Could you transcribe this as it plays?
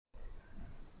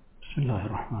بسم الله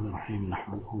الرحمن الرحيم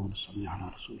نحمده ونصلي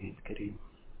على رسوله الكريم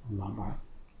أما بعد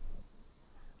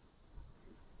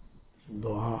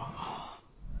الدعاء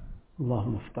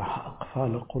اللهم افتح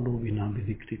أقفال قلوبنا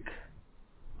بذكرك.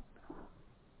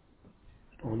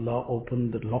 Allah,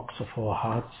 open the locks of our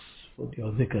hearts with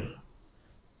your dhikr.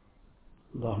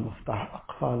 اللهم افتح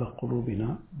أقفال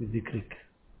قلوبنا بذكرك.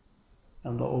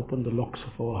 Allah, open the locks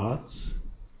of our hearts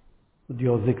with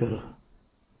your dhikr.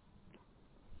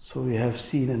 So we have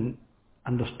seen and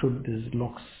understood these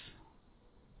locks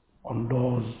on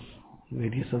doors,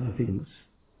 various other things.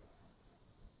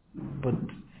 But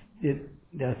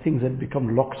there are things that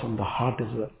become locks on the heart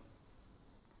as well.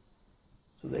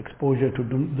 So the exposure to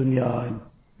dunya and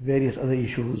various other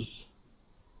issues,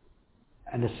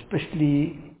 and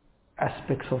especially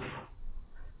aspects of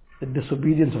the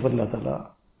disobedience of Allah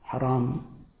Ta'ala,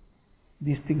 haram,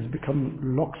 these things become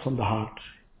locks on the heart.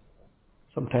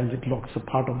 Sometimes it locks a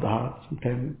part of the heart,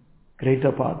 sometimes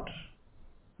greater part,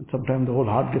 and sometimes the whole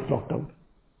heart gets locked up.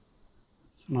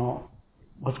 So now,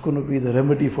 what's going to be the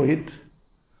remedy for it?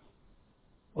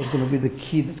 What's going to be the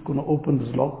key that's going to open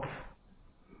this lock?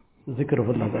 The zikr of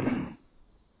Allah Ta'ala.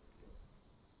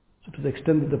 So to the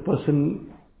extent that the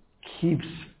person keeps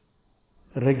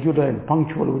regular and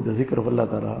punctual with the zikr of Allah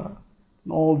Ta'ala,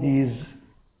 and all these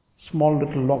small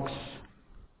little locks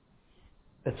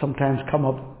that sometimes come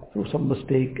up through some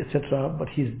mistake, etc., but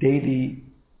he's daily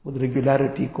with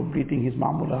regularity completing his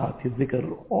ma'mulat, his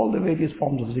zikr, all the various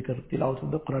forms of zikr, tilawat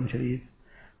of the Quran Sharif,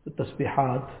 the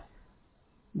tasbihat,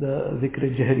 the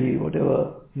zikr jahri,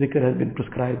 whatever zikr has been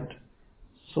prescribed.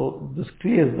 So this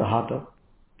clears the heart up,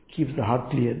 keeps the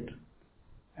heart cleared.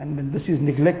 And when this is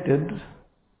neglected,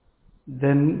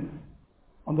 then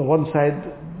on the one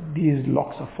side these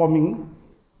locks are forming,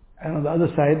 and on the other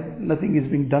side nothing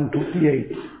is being done to clear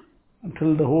it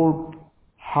until the whole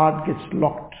heart gets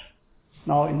locked.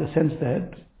 Now, in the sense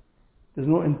that there's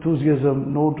no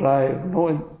enthusiasm, no drive,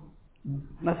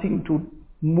 nothing to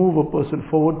move a person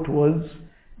forward towards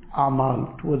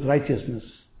amal, towards righteousness.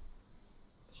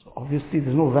 So obviously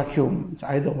there's no vacuum. It's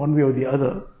either one way or the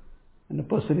other. And the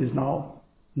person is now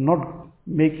not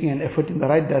making an effort in the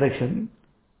right direction.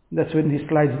 That's when he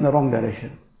slides in the wrong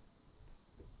direction.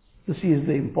 This is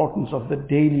the importance of the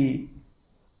daily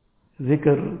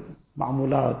zikr,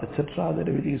 ma'mulat, etc., that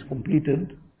everything is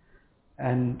completed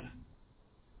and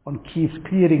one keeps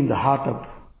clearing the heart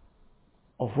up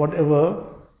of whatever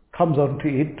comes onto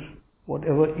it,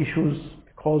 whatever issues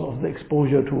because of the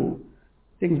exposure to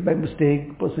things by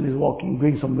mistake. Person is walking,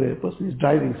 going somewhere, person is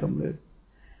driving somewhere.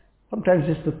 Sometimes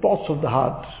it's the thoughts of the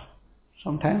heart,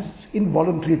 sometimes it's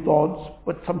involuntary thoughts,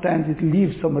 but sometimes it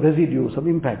leaves some residue, some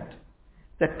impact.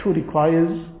 That too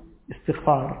requires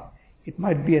istighfar. It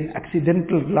might be an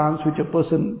accidental glance which a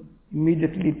person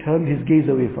immediately turned his gaze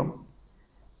away from.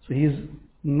 So he is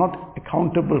not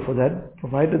accountable for that,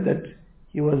 provided that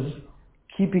he was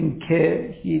keeping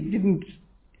care. He didn't,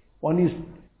 one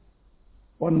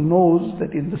knows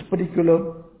that in this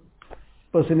particular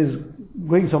person is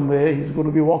going somewhere, he's going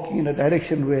to be walking in a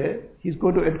direction where he's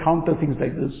going to encounter things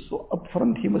like this. So up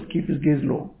front he must keep his gaze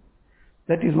low.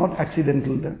 That is not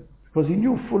accidental then, because he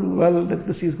knew full well that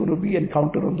this is going to be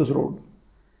encountered on this road.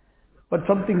 But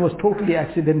something was totally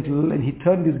accidental and he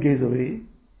turned his gaze away.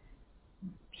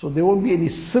 So there won't be any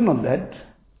sin on that.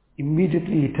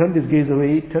 Immediately he turned his gaze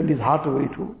away, turned his heart away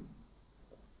too.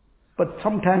 But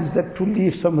sometimes that too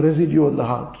leaves some residue on the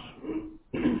heart.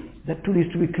 That too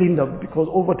needs to be cleaned up, because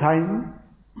over time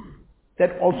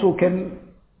that also can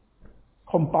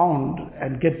compound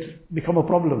and become a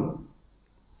problem.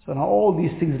 So now all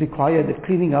these things require the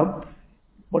cleaning up.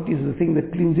 What is the thing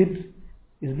that cleans it?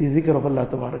 Is the zikr of Allah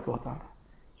Ta'ala.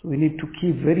 So we need to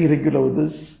keep very regular with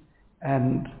this,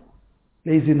 and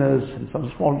laziness and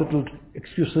some small little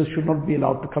excuses should not be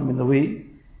allowed to come in the way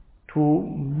to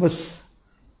miss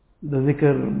the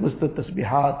zikr, miss the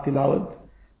tasbihat, tilawat.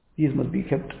 These must be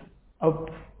kept up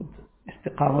with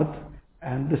istiqamat,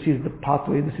 and this is the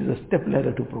pathway, this is a step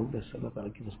ladder to progress. Allah Ta'ala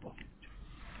give us tawfiq.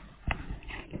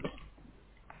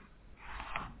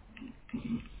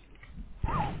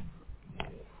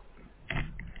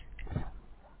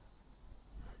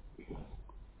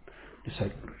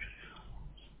 Decide.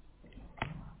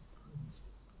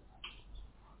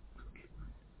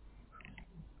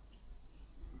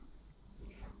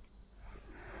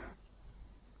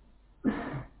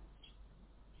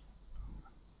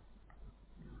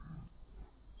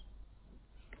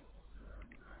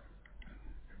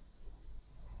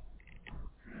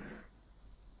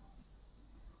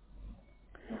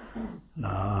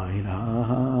 La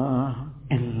ilaha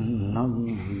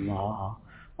illallah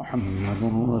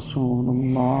Muhammadur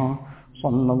Rasulullah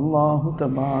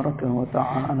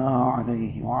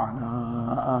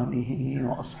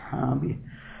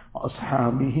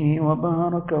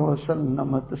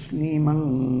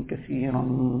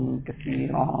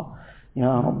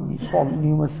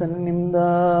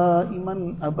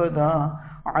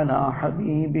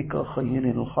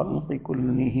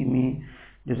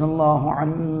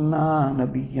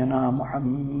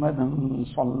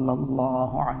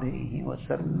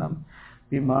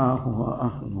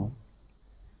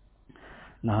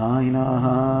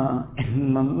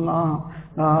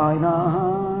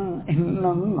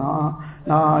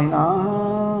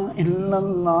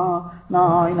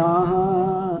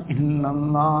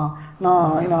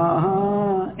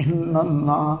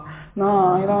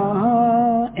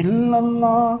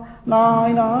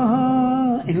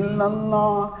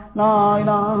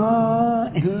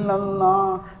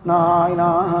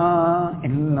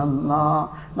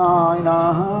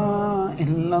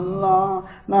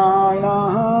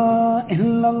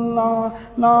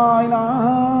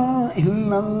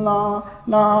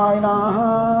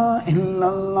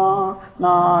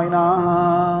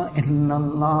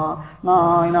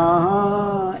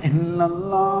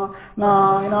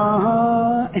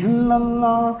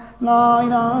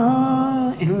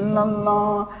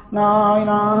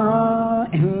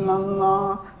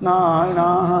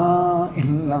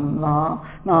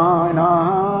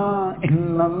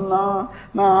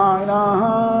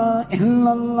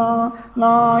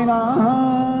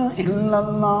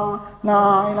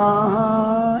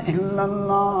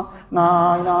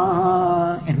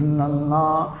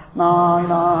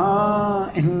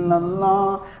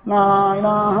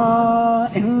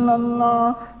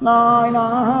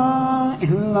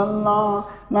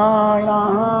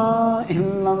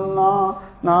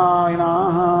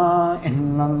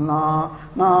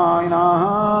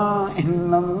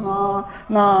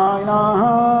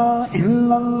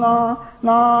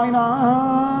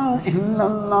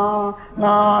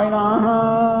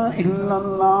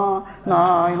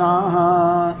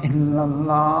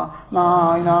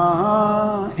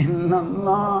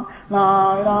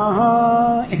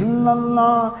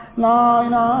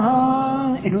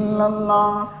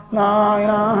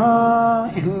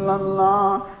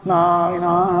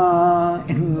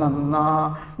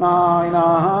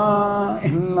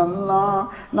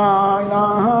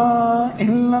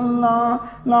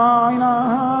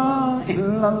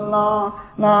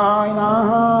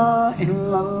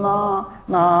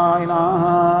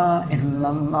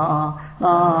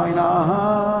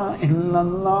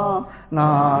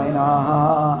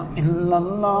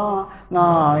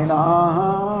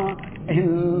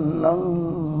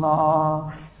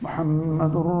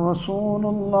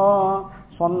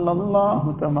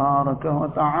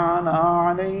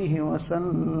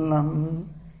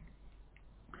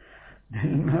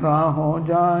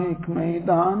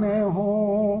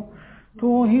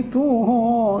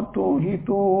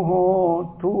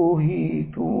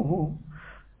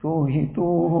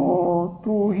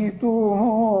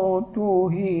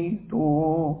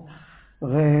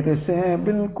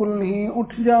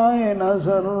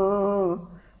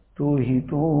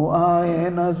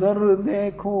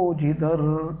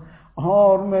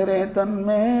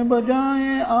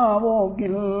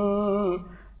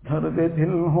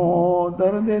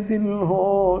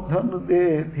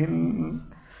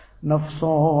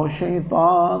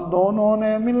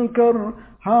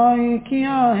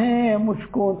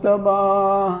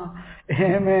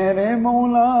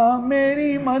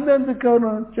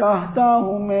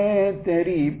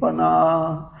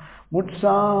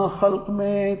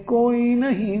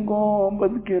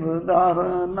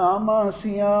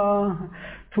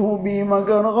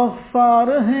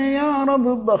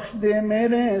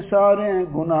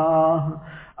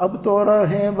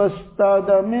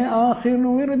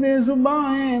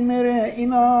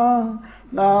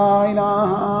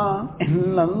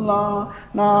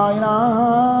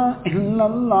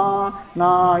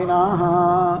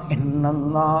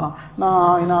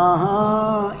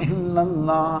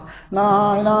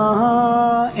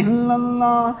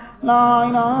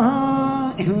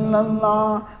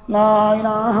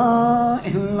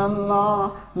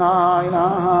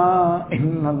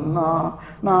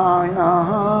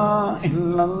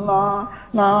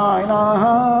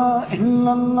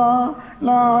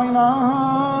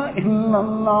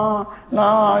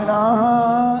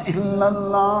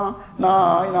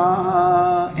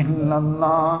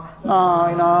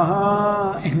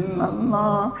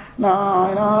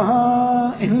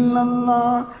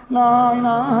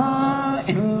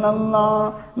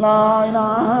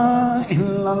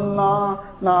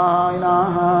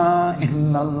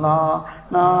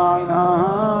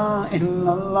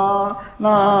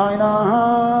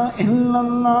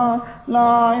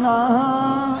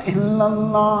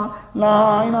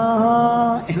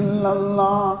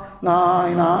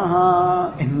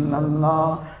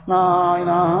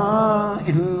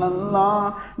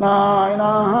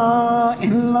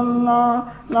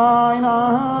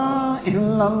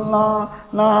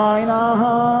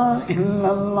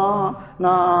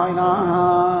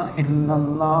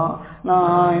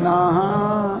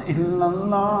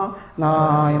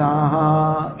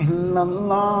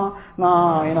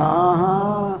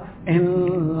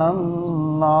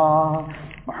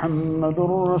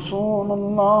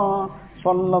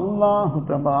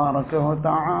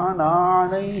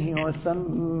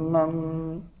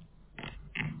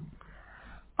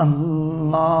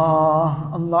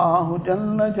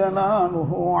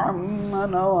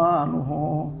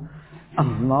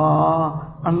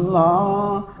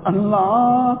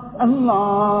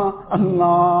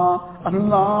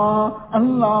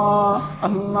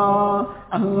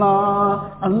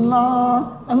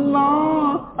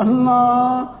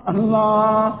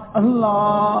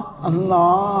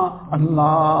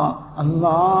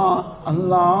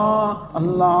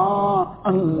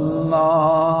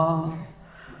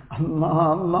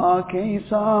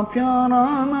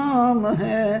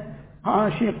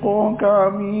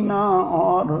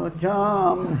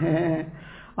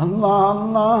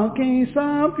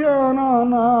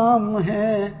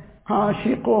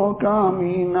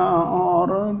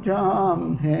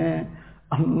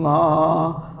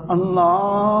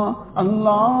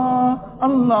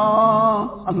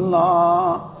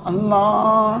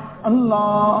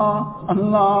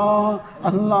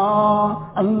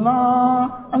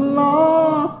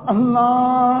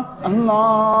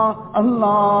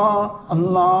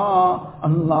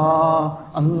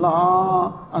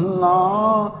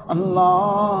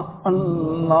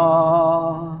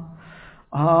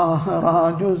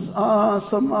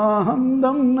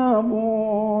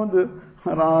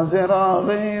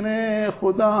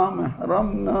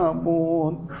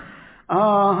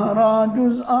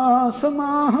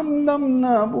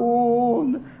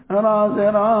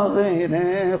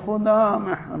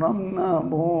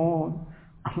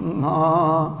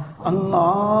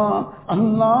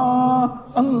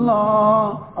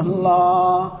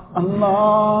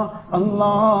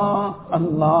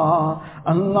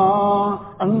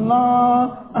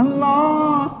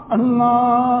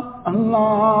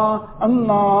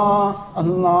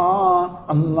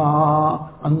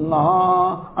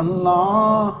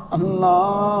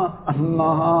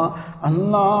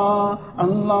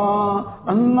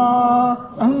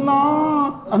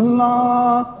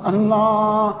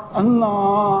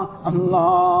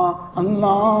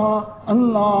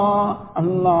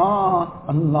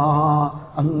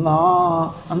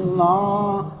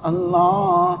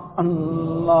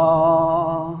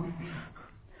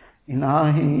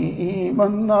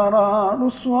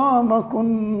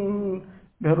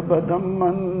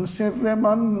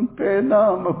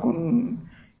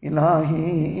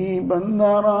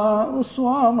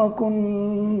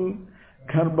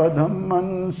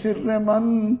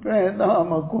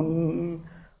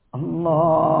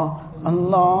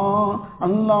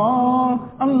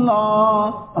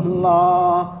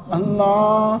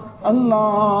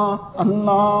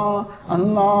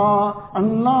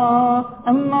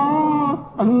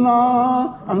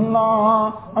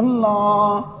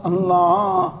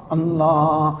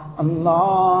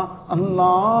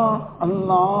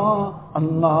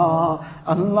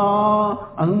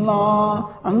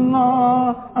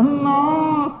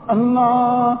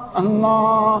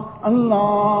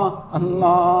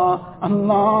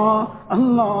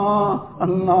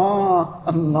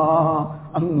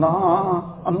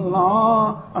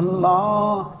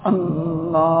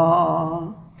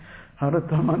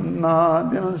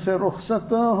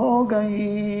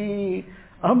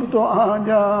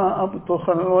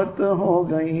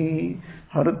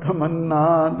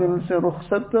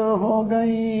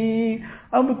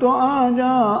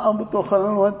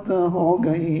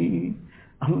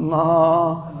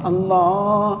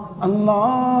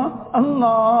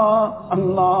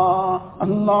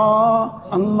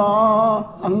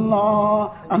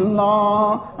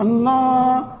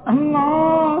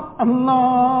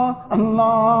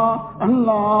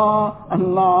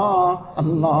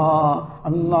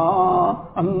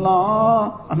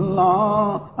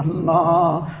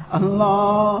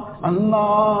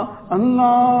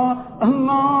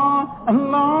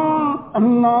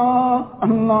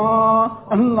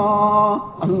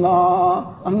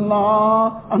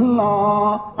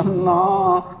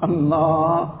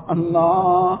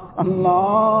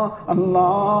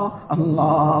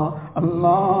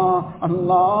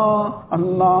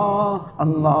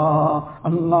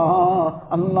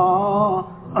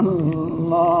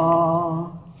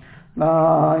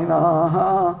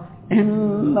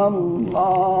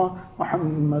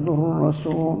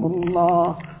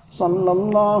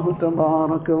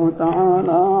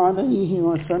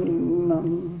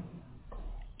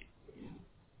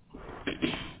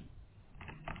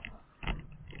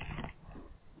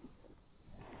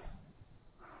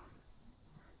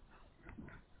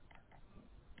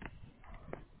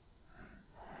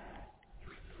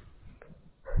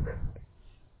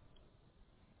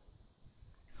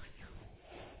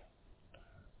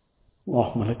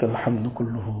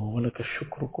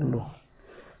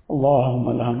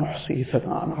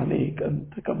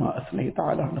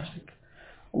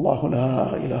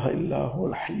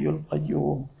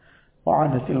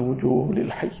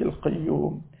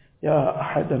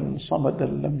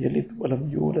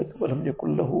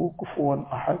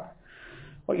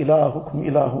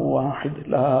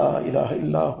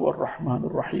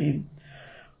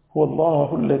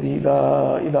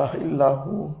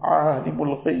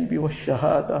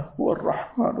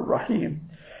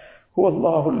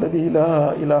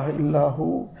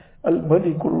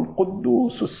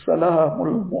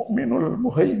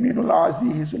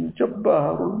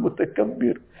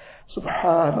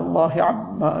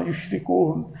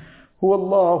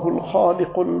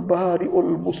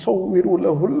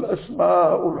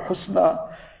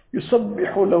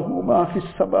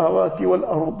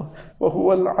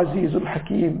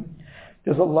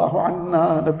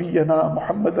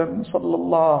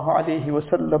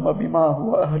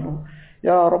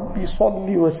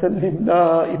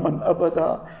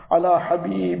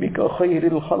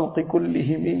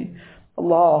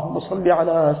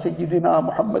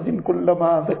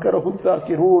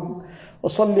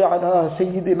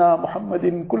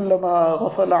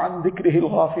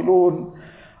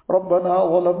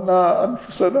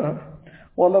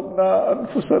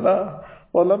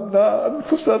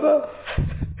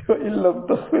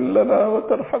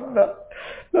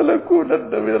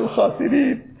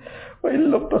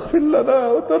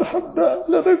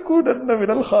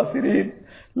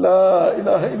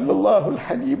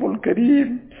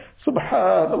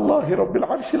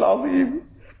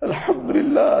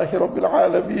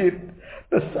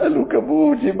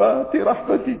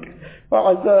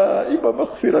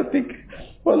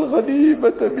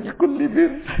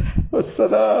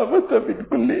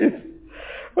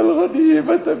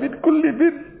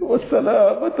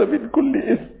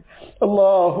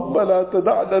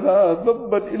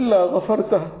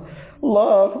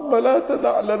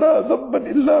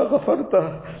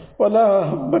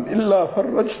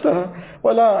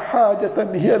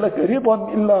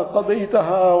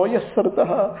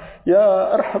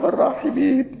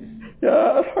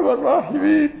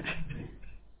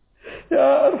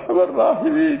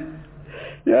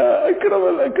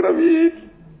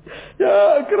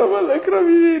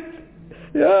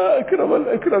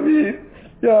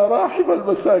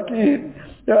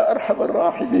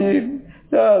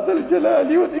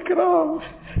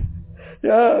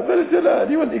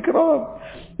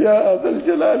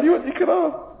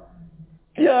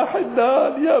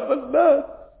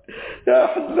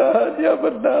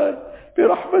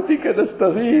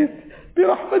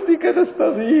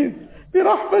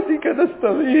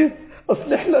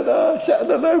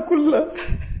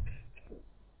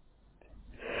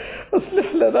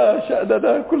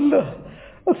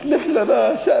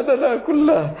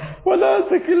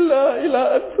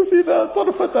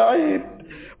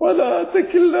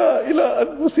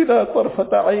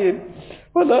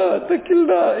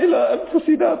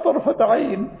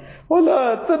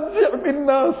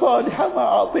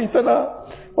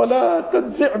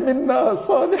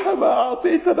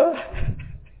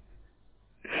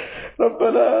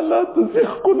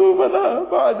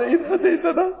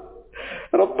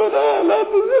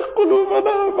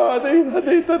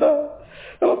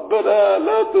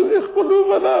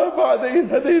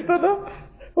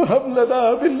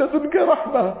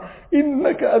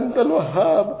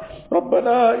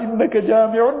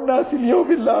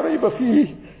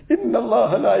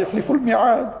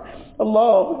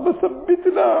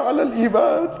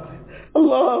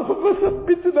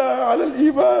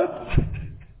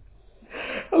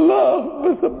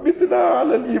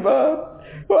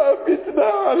وأمتنا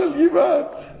على الإيمان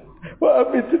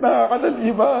وأمتنا على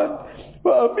الإيمان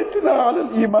وأمتنا على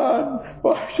الإيمان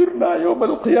واحشرنا يوم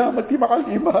القيامة مع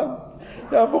الإيمان.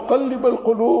 يا مقلب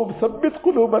القلوب ثبت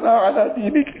قلوبنا على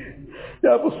دينك.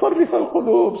 يا مصرف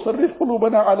القلوب صرف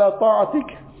قلوبنا على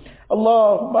طاعتك.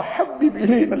 اللهم حبب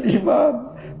إلينا الإيمان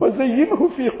وزينه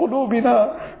في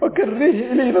قلوبنا وكره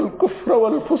إلينا الكفر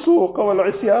والفسوق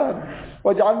والعصيان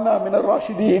واجعلنا من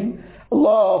الراشدين.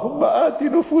 اللهم آت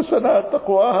نفوسنا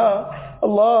تقواها.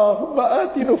 اللهم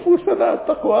آت نفوسنا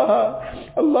تقواها.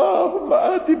 اللهم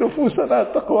آت نفوسنا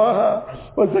تقواها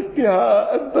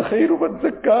وزكها أنت خير من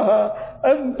زكاها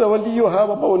أنت وليها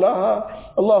ومولاها.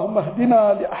 اللهم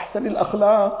اهدنا لأحسن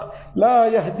الأخلاق لا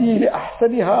يهدي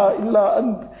لأحسنها إلا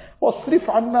أنت واصرف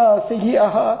عنا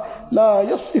سيئها لا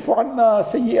يصرف عنا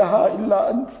سيئها إلا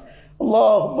أنت.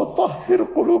 اللهم طهر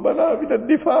قلوبنا من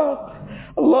النفاق.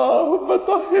 اللهم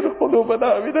طهر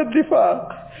قلوبنا من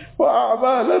النفاق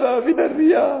وأعمالنا من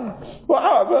الرياء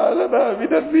وأعمالنا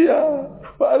من الرياء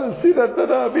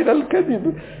وألسنتنا من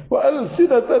الكذب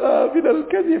وألسنتنا من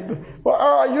الكذب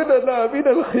وأعيننا من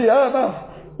الخيانة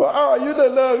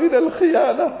وأعيننا من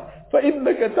الخيانة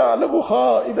فإنك تعلم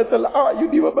خائنة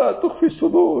الأعين وما تخفي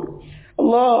الصدور.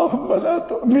 اللهم لا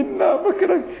تؤمنا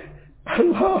مكرك.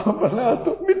 اللهم لا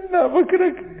تؤمنا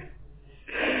مكرك.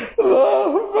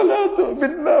 اللهم لا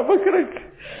تؤمنا مكرك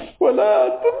ولا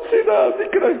تنسنا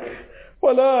ذكرك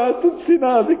ولا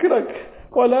تنسنا ذكرك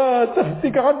ولا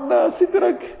تهتك عنا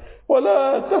سترك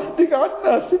ولا تهتك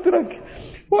عنا سترك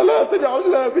ولا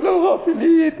تجعلنا من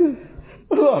الغافلين.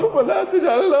 اللهم لا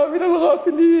تجعلنا من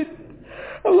الغافلين.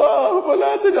 اللهم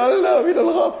لا تجعلنا من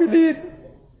الغافلين.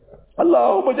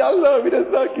 اللهم اجعلنا من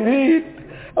الذاكرين.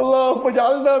 اللهم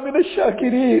اجعلنا من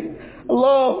الشاكرين.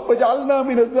 اللهم اجعلنا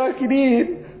من الذاكرين.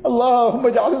 اللهم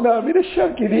اجعلنا من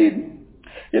الشاكرين.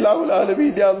 إله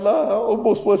العالمين يا Allah,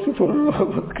 most merciful,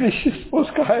 most gracious,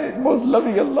 most kind, most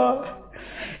loving Allah.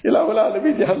 إله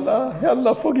العالمين يا Allah, ya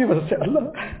Allah forgive us ya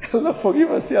Allah. Allah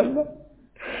forgive us ya Allah.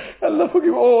 Allah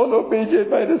forgive all our major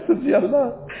and minor sins ya Allah.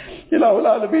 إله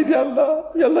العالمين ya Allah.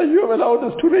 Ya Allah, you have allowed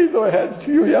us to raise our hands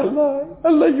to you ya Allah.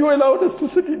 Allah, you allowed us to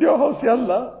sit in your house ya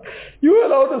Allah. You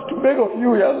allowed us to beg of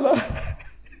you ya Allah.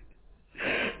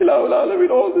 Ilahul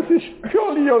Alamin, all this is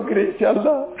purely your grace, Ya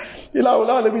Allah. Ilahul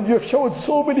Alamin, you have shown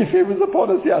so many favors upon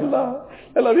us, Ya Allah.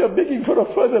 Allah, we are begging for a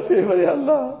further favor, Ya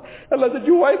Allah. Allah, that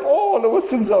you wipe all our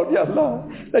sins out, Ya Allah.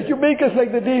 That you make us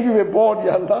like the day we were born,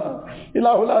 Ya Allah.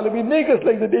 Ilahul Alamin, make us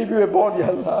like the day we were born, Ya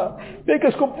Allah. Make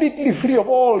us completely free of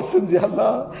all sins, Ya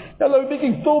Allah. Ya Allah, we're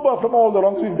making tawbah from all the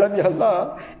wrongs we've done, Ya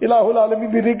Allah. Ilahul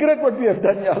Alamin, we regret what we have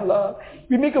done, Ya Allah.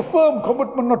 We make a firm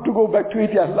commitment not to go back to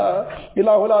it, Ya Allah.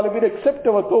 Ilahul Alamin, accept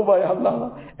our tawbah, Ya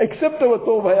Allah. Accept our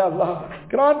tawbah, Ya Allah.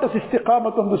 Grant us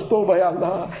istiqamat on this tawbah, Ya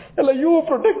Allah. Allah, you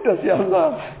protect us, Ya Allah.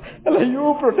 Allah,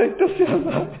 you protect us, Ya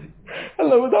Allah.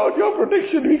 Allah, without your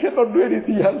protection, we cannot do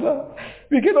anything, Ya Allah.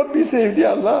 We cannot be saved,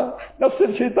 Ya Allah. Nafs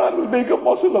and shaitan will make a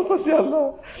morsel of us, Ya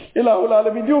Allah. Ilahul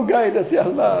Alamin, you guide us, Ya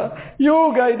Allah.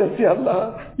 You guide us, Ya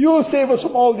Allah. You save us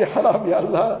from all the haram, Ya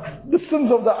Allah. The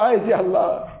sins of the eyes, Ya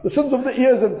Allah. The sins of the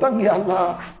ears and tongue, Ya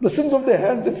Allah. The sins of the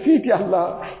hands and feet, Ya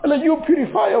Allah. Allah, you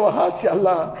purify our hearts, Ya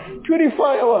Allah.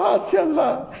 Purify our hearts, Ya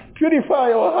Allah.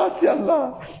 Purify our hearts, Ya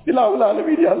Allah. Ilahul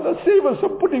Alamin, Ya Allah. Save us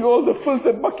from putting all the filth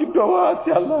and muck into our hearts,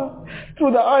 Ya Allah.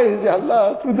 Through the eyes, Ya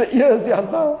Allah. Through the ears, Ya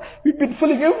Allah. We've been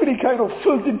filling every kind of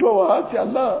filth into our hearts, Ya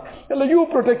Allah. Ya Allah, you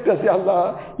protect us, Ya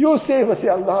Allah. You save us,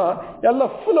 Ya Allah. Ya Allah,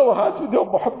 fill our hearts with your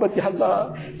muhabbat, Ya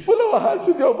Allah. Fill our hearts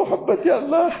with your muhabbat, Ya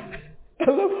Allah.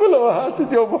 Allah, fill our hearts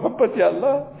with your muhabbat, Ya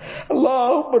Allah.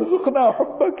 اللهم ارزقنا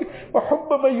حبك وحب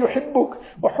من يحبك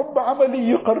وحب عمل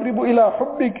يقرب إلى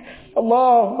حبك.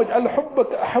 اللهم اجعل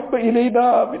حبك أحب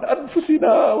إلينا من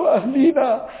أنفسنا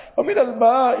وأهلينا ومن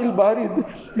الماء البارد.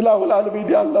 إله العالمين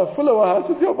يا Allah, fill our hearts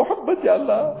with your muhabbat, Ya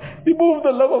Allah. Remove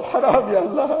the love of haram, Ya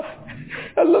Allah.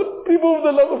 Allah, remove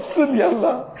the love of sin, Ya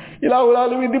Allah. Ilahul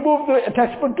Alamin, remove the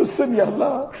attachment to sin, Ya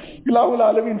Allah. Ilahul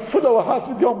Alamin, fill our hearts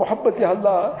with your muhabbat, Ya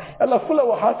Allah. Allah, fill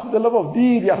our hearts with the love of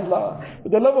deen, Ya Allah.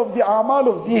 With the love of the amal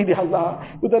of deen, Ya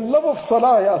Allah. With the love of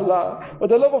salah, Ya Allah. With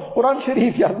the love of Quran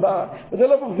Sharif, Ya Allah. With the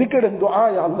love of zikr and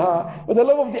dua, Ya Allah. With the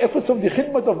love of the efforts of the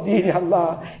khidmat of deen, Ya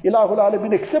Allah. Ilahul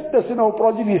Alamin, accept us in our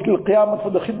progeny till qiyamah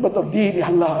for the khidmat of deen, Ya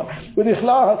Allah. With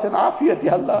ikhlas and afiyat,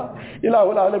 Ya Allah.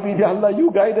 Ilahul Alamin, Ya Allah,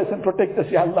 you guide us and protect us,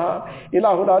 Ya Allah.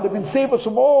 Ilahul Alamin, save us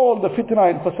from all the fitna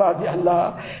and fasad, Ya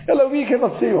Allah. Allah, we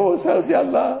cannot save ourselves, Ya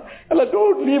Allah. Allah,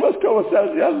 don't leave us to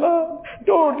ourselves, Ya Allah.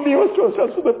 Don't leave us to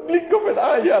ourselves to the blink of an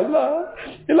eye, Ya Allah.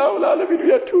 Ilahul Alamin,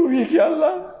 we are too weak, Ya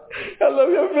Allah. Allah,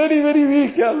 we are very, very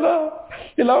weak, Ya Allah.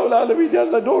 Ilahul Alamin, Ya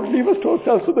Allah, don't leave us to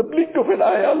ourselves to the blink of an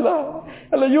eye, Ya Allah.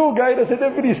 Allah, you guide us at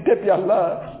every step, Ya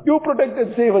Allah. You protect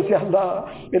and save us, Ya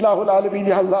Allah. Ilahul Alameen,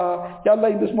 Ya Allah. Ya Allah,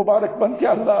 in this Mubarak month,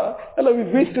 Ya Allah. Allah,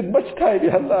 we've wasted much time,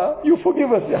 Ya Allah. You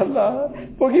forgive us, Ya Allah.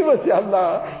 Forgive us, Ya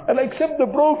Allah. And accept the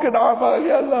broken amal,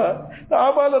 Ya Allah. The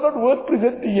amal are not worth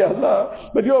presenting, Ya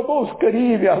Allah. But you are most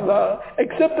kareem, Ya Allah.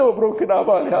 Accept our broken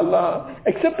amal, Ya Allah.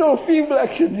 Accept our feeble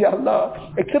actions, Ya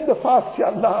Allah. Accept the fast,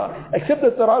 Ya Allah. Accept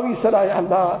the Taraweeh Salah, Ya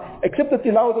Allah. Accept the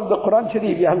tilawat of the Quran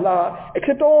Sharif, Ya Allah.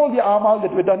 Accept all the amal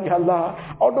that we've done, Ya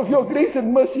Allah. Out of your grace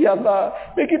and mercy, Ya Allah.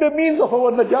 Make it a means of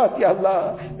our najat, Ya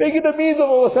Allah. Make it a means of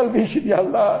our salvation, Ya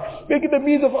Allah. Make it a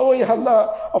means of our, Ya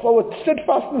Allah, of our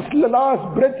steadfastness to the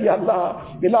last breath, Ya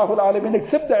Allah. Ilahul Alameen,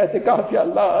 accept the i'tikaf, Ya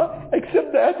Allah.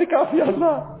 Accept the i'tikaf, Ya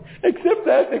Allah. Accept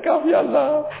the i'tikaf, Ya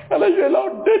Allah. Allah, you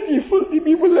allow dirty, filthy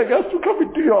people like us to come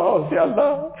into your house, Ya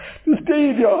Allah. To stay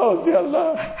in your house, Ya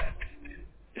Allah.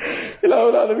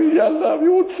 Ilahul Alameen, Ya Allah. We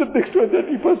won't sit next to a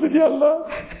dirty person, Ya Allah.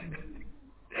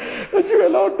 But you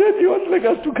allow dirty ones like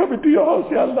us to come into your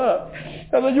house, Ya Allah.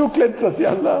 Allah, you cleanse us, Ya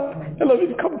Allah. Allah,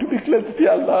 we've come to be cleansed,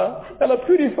 Ya Allah. Allah,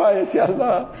 purify us, Ya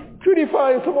Allah.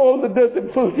 Purify us from all the dirt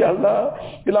and filth, Ya Allah.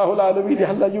 Ilahul Alameen, Ya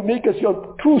Allah, you make us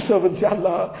your true servants, Ya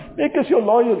Allah. Make us your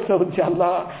loyal servants, Ya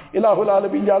Allah. Ilahul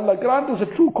Alameen, Ya Allah, grant us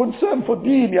a true concern for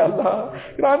deen, Ya Allah.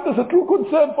 Grant us a true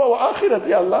concern for our akhirat,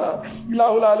 Ya Allah.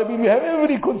 Ilahul Alameen, we have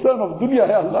every concern of dunya,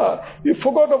 Ya Allah. We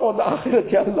forgot about the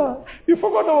akhirat, Ya Allah. We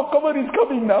forgot our qabr is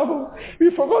coming now.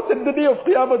 We forgot that the day of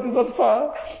Qiyamah is not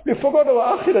far. We forgot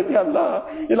our akhirat, Ya Allah.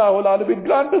 Ilahul Alameen,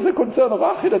 grant us a concern of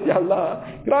akhirat, Ya Allah.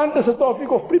 Grant us a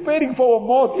tawfiq of preparing for our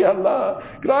maut, Ya Allah.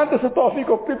 Grant us a tawfiq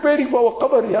of preparing for our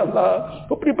qabr, Ya Allah.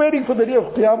 For preparing for the day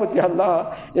of Qiyamah, Ya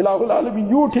Allah. Ilahul Alameen,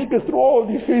 you take us through all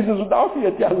these phases with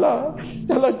afiyat, Ya Allah.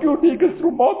 Ya Allah, you take us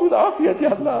through maut with afiyat,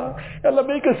 Ya Allah. Ya Allah,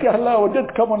 make us, Ya Allah, our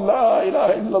death come on La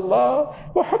ilaha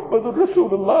illallah, Muhammadur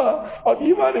Rasulullah, on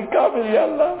Iman and Kamil, Ya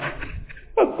Allah.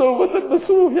 And Tawbat and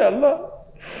Nasuh, Ya Allah.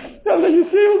 Ya Allah, you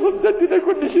save us from death in a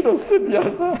condition of sin, Ya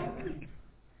Allah.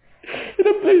 In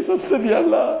a place of sin, Ya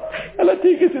Allah. Allah,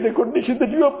 take us in a condition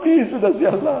that you are pleased with us, Ya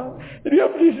Allah. That we are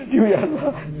pleased with you, Ya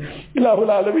Allah. Ilahul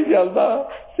Alameen, Ya Allah.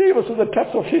 Save us from the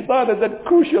traps of shaitan at that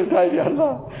crucial time, Ya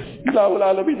Allah. Ilahul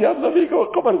Alameen, Ya Allah. Make our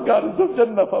qabr gardens of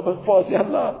Jannah for us, Ya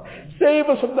Allah. Save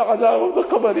us from the azab of the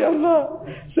qabr, Ya Allah.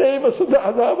 Save us from the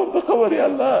azab of the qabr, Ya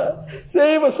Allah.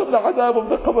 Save us from the azab of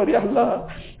the qabr, Ya Allah.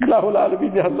 Ilahul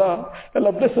Alameen, Ya Allah.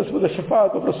 Allah, bless us with the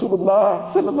shafaat of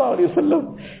Rasulullah sallallahu alayhi wa sallam.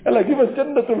 Allah, give us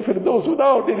Jannatul Firdaus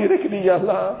without any reckoning, Ya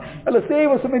Allah. Allah, save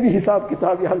us from any hisab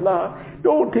kitab, Ya Allah.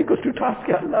 Don't take us to task,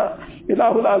 Ya Allah.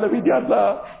 Ilahul Alameen, Ya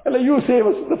Allah. Allah, you save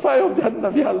us from the fire of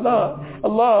Jahannam, Ya Allah.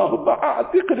 Allahumma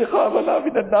a'tiq riqabana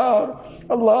min al-nar.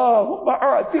 Allahumma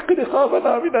a'tiq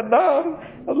riqabana min al-nar.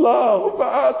 Allahumma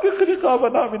a'tiq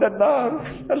riqabana min al-nar.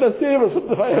 Allah, save us from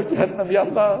the fire of Jahannam, Ya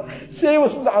Allah. Save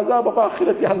us from the azab of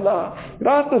akhirat, Ya Allah.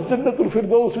 Grant us Jannatul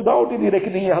Firdaus without any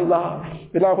reckoning, Ya Allah.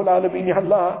 Ilahul Alameen, Ya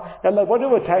Allah. Ya Allah,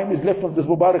 whatever time is left of this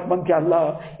Mubarak month, Ya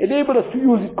Allah, enable us to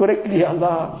use it correctly, Ya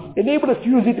Allah. Enable us to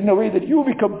use it in a way that you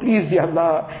become pleased, Ya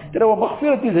Allah. That our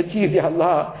maghfirat is achieved, Ya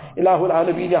Allah. Ilahul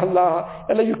Alameen, Ya Allah.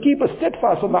 Allah, you keep us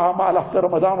steadfast on the amal after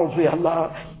Ramadan also, Ya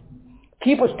Allah.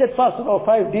 Keep us steadfast in our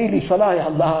 5 daily salah, Ya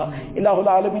Allah. Ilahul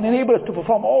Alameen, enable us to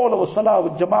perform all our salah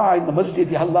with jama'ah in the masjid,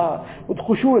 Ya Allah. With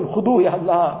khushu and khudu, Ya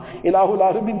Allah. Ilahul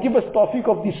Alameen, give us tawfiq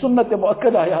of the sunnat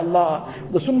mu'akkada, Ya Allah.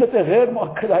 The sunnat ghair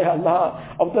mu'akkada, Ya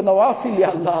Allah. Of the nawafil,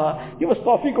 Ya Allah. Give us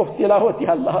tawfiq of tilawat,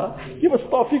 Ya Allah. Give us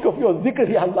tawfiq of your zikr,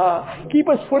 Ya Allah. Keep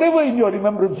us forever in your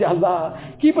remembrance, Ya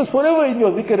Allah. Keep us forever in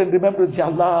your zikr and remembrance, Ya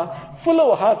Allah. Fill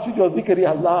our hearts with your zikr, Ya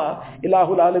Allah.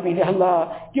 Ilahul Alameen, Ya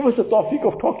Allah. Give us the tawfiq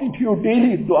of talking to you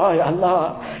daily in dua, Ya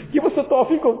Allah. Give us the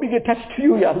tawfiq of being attached to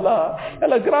you, Ya Allah.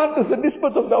 Allah, grant us the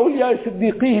nisbat of the awliya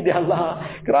siddiqeen, Ya Allah.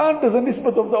 Grant us the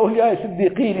nisbat of the awliya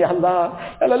siddiqeen, Ya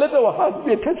Allah. Allah, let our hearts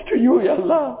be attached to you, Ya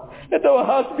Allah. Let our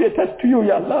hearts be attached to you,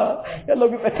 Ya Allah. Ya Allah,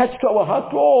 we've attached to our heart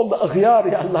to all the aghyar,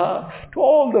 Ya Allah. To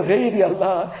all the ghair, Ya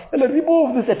Allah. Allah,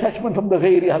 remove this attachment from the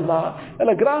ghair, Ya Allah.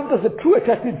 Allah, grant us a true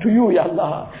attachment to you, Ya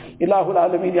Allah. Ilahul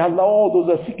Alameen, Ya Allah, all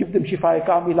those are sick, give them shifa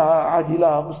kamila,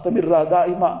 adila, mustamirra,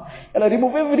 daima. Allah,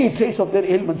 remove every trace of their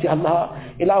ailments, Ya Allah.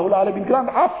 Ilahul Alameen, grant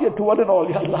afiyat to one and all,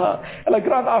 Ya Allah. Allah,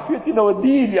 grant afiyat in our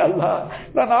deen, Ya Allah.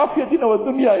 Grant afiyat in our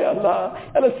dunya, Ya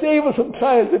Allah. Allah, save us from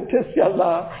trials and tests, Ya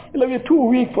Allah. Allah, we are too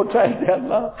weak for trials, Ya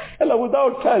Allah. Allah,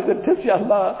 without trials and tests, Ya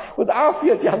Allah. With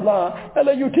afiyat, Ya Allah.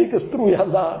 Allah, you take us through, Ya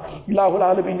Allah. Ilahul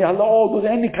Alameen, Ya Allah, all those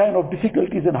any kind of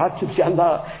difficulties and hardships, Ya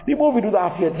Allah. Remove it with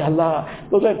afiyat, Ya Allah.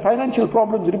 Those are financial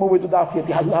problems, remove it with afiyat,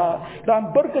 Ya Allah.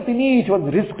 Grant barakat in each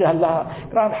one's rizq, Ya Allah.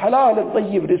 Grant halal and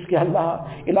tayyib rizq, Ya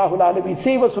Allah. Ilahul Alameen,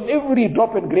 save us from every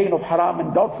drop and grain of haram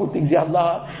and doubtful things, Ya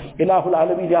Allah. Ilahul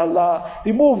Alameen, Ya Allah.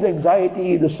 Remove the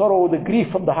anxiety, the sorrow, the grief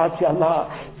from the hearts, Ya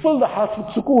Allah. Fill the hearts with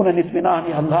sukoon and itminan,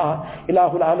 Ya Allah.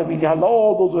 Ilahul Alameen, Ya Allah.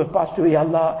 All those who have passed away, Ya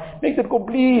Allah. Make them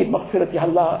complete maghfirat, Ya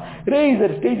Allah. Raise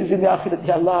their stages in the akhirat,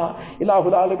 Ya Allah.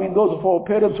 Ilahul Alameen, those of our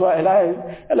parents who are alive,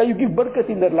 Allah, you give barakat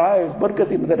in their lives,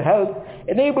 barakat in their health.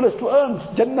 Enable us to earn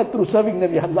Jannah through serving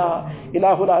them, Ya Allah.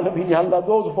 Ilahul Alameen, Ya Allah.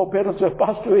 Those of our parents who have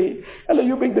passed away, Allah,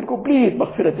 you make them complete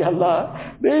maghfirat, Ya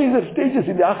Allah. Raise their stages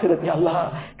in the akhirat, Ya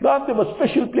Allah. Grant them a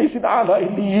special place in A'la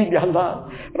Illiyin, Ya Allah.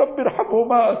 Rabbi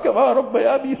irhamhuma kama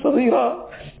rabbayani saghira.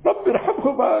 Rabbi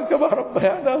irhamhuma kama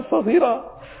rabbayana saghira.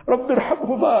 رب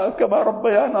ارحمهما كما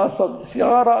ربيانا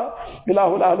صغارا.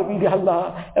 Ilahul Alameen, Ya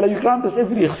Allah. Allah, you grant us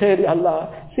every khair, Ya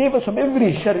Allah. Save us from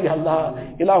every shar, Ya Allah.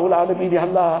 Ilahul Alameen, Ya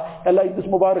Allah. Allah, in this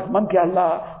Mubarak month, Ya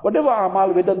Allah, whatever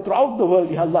amal we've done throughout the world,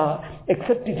 Ya Allah,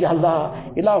 accept it, Ya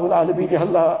Allah. Ilahul Alameen, Ya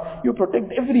Allah. You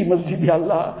protect every masjid, Ya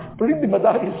Allah. Protect the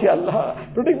madaris, Ya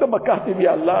Allah. Protect the makatib,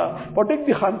 Ya Allah. Protect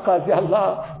the khanqas, Ya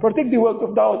Allah. Protect the work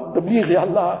of Dawat, Tabligh, Ya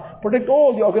Allah. Protect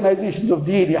all the organizations of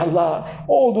Deen, Ya Allah.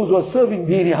 All those who are serving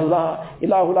Deen, Ya Allah.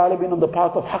 Ilahul Alameen, on the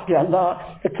path of Haqq, Ya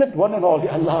Allah. Accept one and all,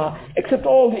 Ya Allah. Accept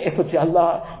all the efforts, Ya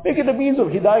Allah. Make it a means of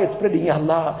hidayah spreading, Ya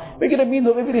Allah. Make it a means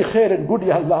of every khair and good,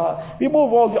 Ya Allah.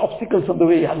 Remove all the obstacles from the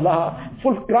way, Ya Allah.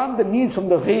 Grant the needs from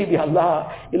the ghaib, Ya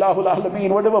Allah. Ilahul Alameen,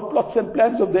 whatever plots and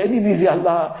plans of the enemies, Ya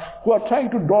Allah, who are trying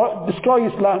to destroy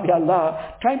Islam, Ya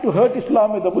Allah, trying to hurt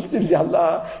Islam and the Muslims, Ya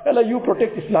Allah. Allah, you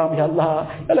protect Islam, Ya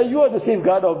Allah. Allah, you are the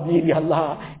safeguard of Deen, Ya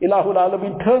Allah. Ilahul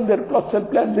Alameen, turn their plots and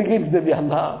plans against them, Ya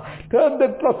Allah. Turn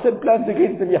their plots and plans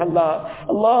against them, Ya Allah.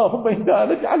 Allahumma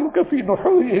inna naj'aluka fi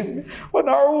nuhurihim wa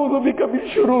na'udhu bika min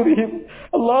shururihim.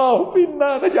 Allahumma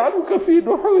inna naj'aluka fi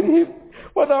nuhurihim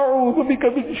wa na'udhu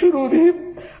bika min shururihim.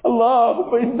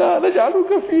 Allahumma inna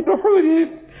naj'aluka fi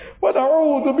nuhurihim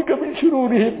ونعوذ بك من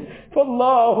شرورهم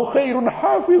فالله خير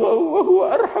حافظا وهو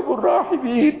أرحم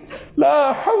الراحمين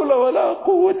لا حول ولا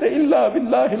قوة إلا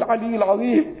بالله العلي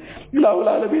العظيم. Ilahul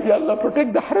Alameen, Ya Allah,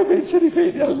 protect the Haramain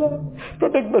Sharifain, Ya Allah.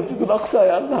 Protect Masjid al-Aqsa,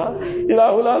 Ya Allah.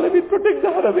 Ilahul Alameen, protect the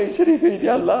Haramain Sharifain,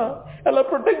 Ya Allah. Allah,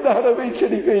 protect the Haramain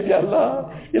Sharifain, Ya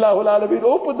Allah. Ilahul Alameen,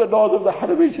 open the doors of the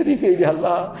Haramain Sharifain, Ya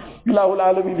Allah. Ilahul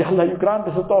Alameen, Ya Allah, you grant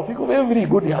us a tawfiq of every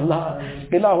good, Ya Allah.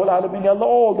 Ilahul Alameen, Ya Allah,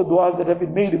 all the du'as that have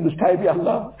been made in this time, Ya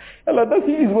Allah. Allah,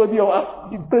 nothing is worthy of us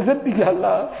presenting, Ya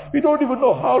Allah. We don't even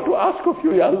know how to ask of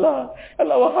you, Ya Allah.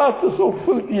 Allah, our hearts are so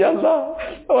filthy, Ya Allah.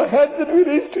 Our hands that we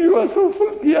raise to you are so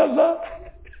filthy, Ya Allah.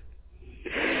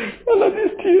 Allah,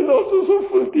 these tears are also so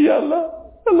filthy, Ya Allah.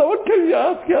 Allah, what can we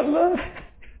ask, Ya Allah?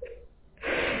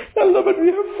 Allah, but we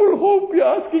have full hope. We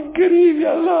are asking Kareem,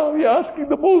 Ya Allah. We are asking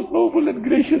the most noble and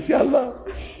gracious, Ya Allah.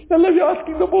 Allah, we are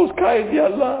asking the most kind, Ya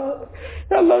Allah.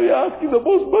 Ya Allah, we are asking the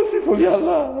most merciful, Ya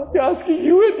Allah. We are asking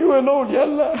you and you alone, Ya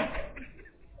Allah.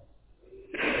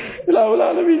 Ilahul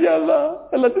Alameen, Ya Allah.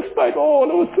 Allah, despite all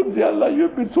our sins, Ya Allah, you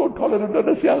have been so tolerant on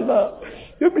us, Ya Allah.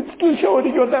 You have been still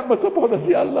showering your ni'mas upon us,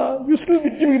 Ya Allah. You've still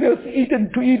been giving us eat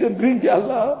and drink, Ya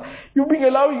Allah. You've been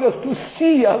allowing us to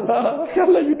see, Ya Allah. Ya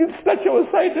Allah, you didn't snatch our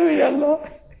sight away, Ya Allah.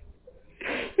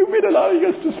 You've been allowing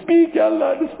us to speak, Ya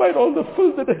Allah, despite all the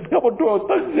filth that has come onto our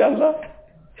tongues, Ya Allah.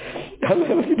 Ya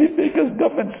Allah, you didn't make us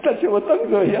dumb and snatch our tongues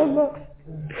away, Ya Allah.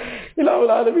 Ilahul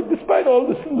Alameen, despite all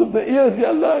the sins of the ears, Ya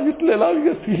Allah, you're still allowing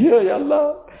us to hear, Ya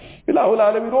Allah. Ilahul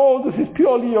Alameen, all this is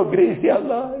purely your grace, Ya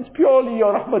Allah. It's purely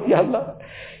your rahmat, Ya Allah.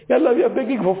 Ya Allah, we are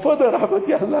begging for further rahmat,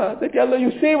 Ya Allah. That, Ya Allah,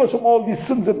 you save us from all these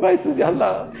sins and vices, Ya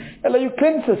Allah. Ya Allah, you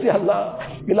cleanse us, Ya Allah.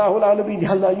 Ilahul Alameen,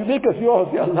 Ya Allah, you make us yours,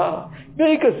 Ya Allah.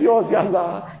 Make us yours, Ya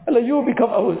Allah. Allah, you become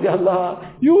ours, Ya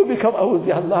Allah. You become ours,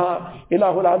 Ya Allah.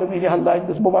 Ilahul Alameen, Ya Allah, in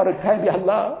this Mubarak time, Ya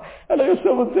Allah. Allah, your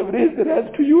servants have raised their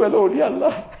hands to you alone, Ya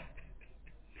Allah.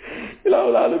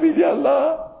 Ilahul Alameen, Ya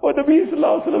Allah. What Nabi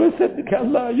Sallallahu Alaihi Wasallam said, Ya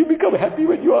Allah, you become happy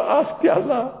when you are asked, Ya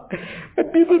Allah. When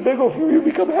people beg of you, you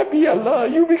become happy, Ya Allah.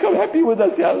 You become happy with us,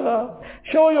 Ya Allah.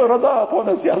 Show your rada upon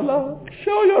us, Ya Allah.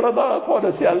 Show your rada upon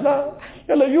us, Ya Allah.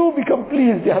 Ya Allah, you become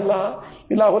pleased, Ya Allah.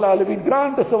 Ilahul Alameen,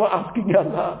 grant us our asking, Ya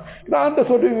Allah. Grant us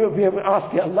what we have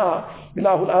asked, Ya Allah.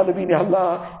 Ilahul Alameen, Ya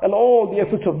Allah. And all the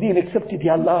efforts of Deen accepted,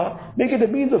 Ya Allah. Make it a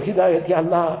means of hidayat, Ya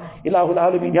Allah. Ilahul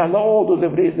Alameen, Ya Allah. All those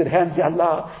have raised their hands, Ya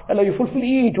Allah. Allah, you fulfill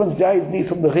each one's jaiz needs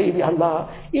from the ghaib, Ya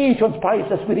Allah. Each one's pious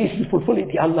aspirations, fulfill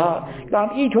it, Ya Allah.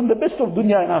 Grant each one the best of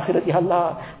dunya and akhirat, Ya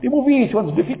Allah. Remove each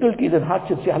one's difficulties and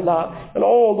hardships, Ya Allah. And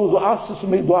all those who ask us to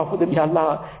make dua for them, Ya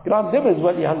Allah. Grant them as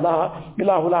well, Ya Allah.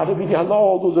 Ilahul Alameen, Ya Allah.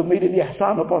 All those who have made any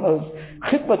ihsan upon us.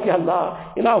 Khidmat, Ya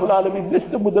Allah. Ilahul Alameen, bless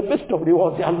them with the best of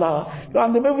rewards, Ya Allah.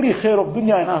 Grant them every khair of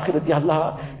dunya and akhirat, Ya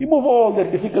Allah. Remove all their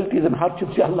difficulties and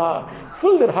hardships, Ya Allah.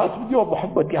 Fill their hearts with your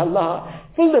muhabbat, Ya Allah.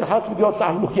 Fill their hearts with your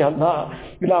ta'alluq, Ya Allah.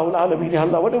 Ilahul Alameen, Ya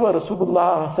Allah. Whatever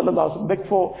Rasulullah sallallahu alaihi wasallam begged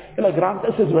for, Ya Allah, grant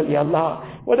us as well, Ya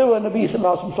Allah. Whatever Nabi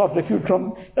sallallahu alaihi wasallam sought refuge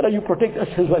from, Ya Allah, you protect us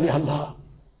as well, Ya Allah.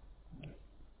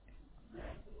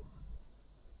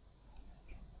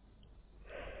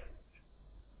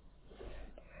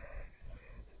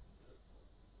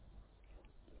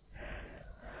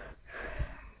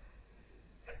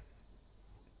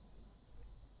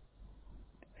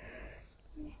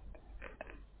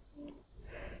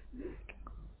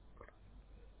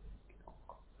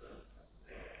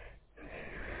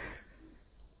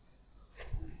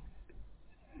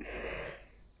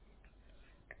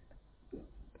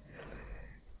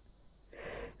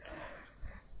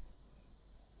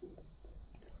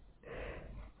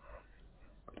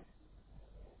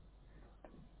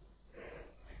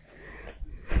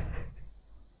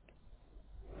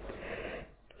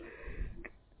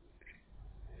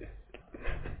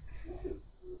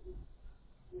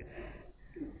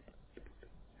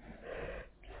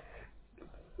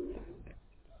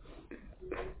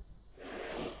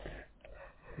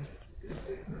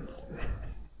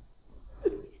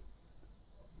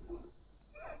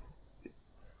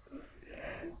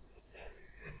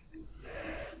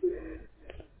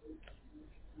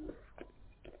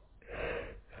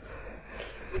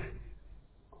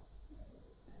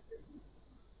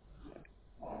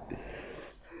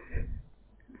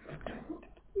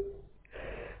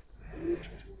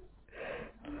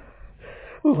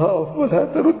 اللهم لا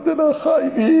تردنا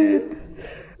خائبين،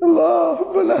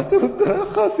 اللهم لا تردنا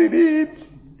خاسرين.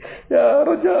 يا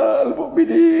رجاء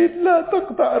المؤمنين لا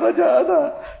تقطع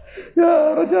رجاءنا،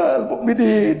 يا رجاء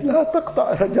المؤمنين لا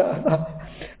تقطع رجاءنا.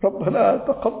 ربنا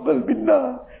تقبل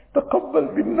منا، تقبل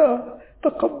منا،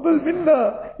 تقبل منا،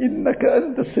 إنك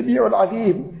أنت السميع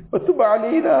العليم. وتب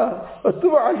علينا،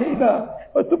 وتب علينا،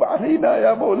 وتب علينا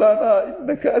يا مولانا،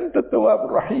 إنك أنت التواب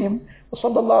الرحيم.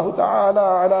 وصلى الله تعالى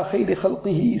على خير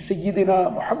خلقه سيدنا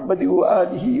محمد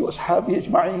وآله وأصحابه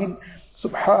أجمعين.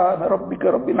 سبحان ربك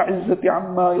رب العزة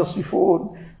عما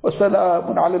يصفون،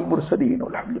 وسلام على المرسلين،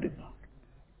 والحمد لله.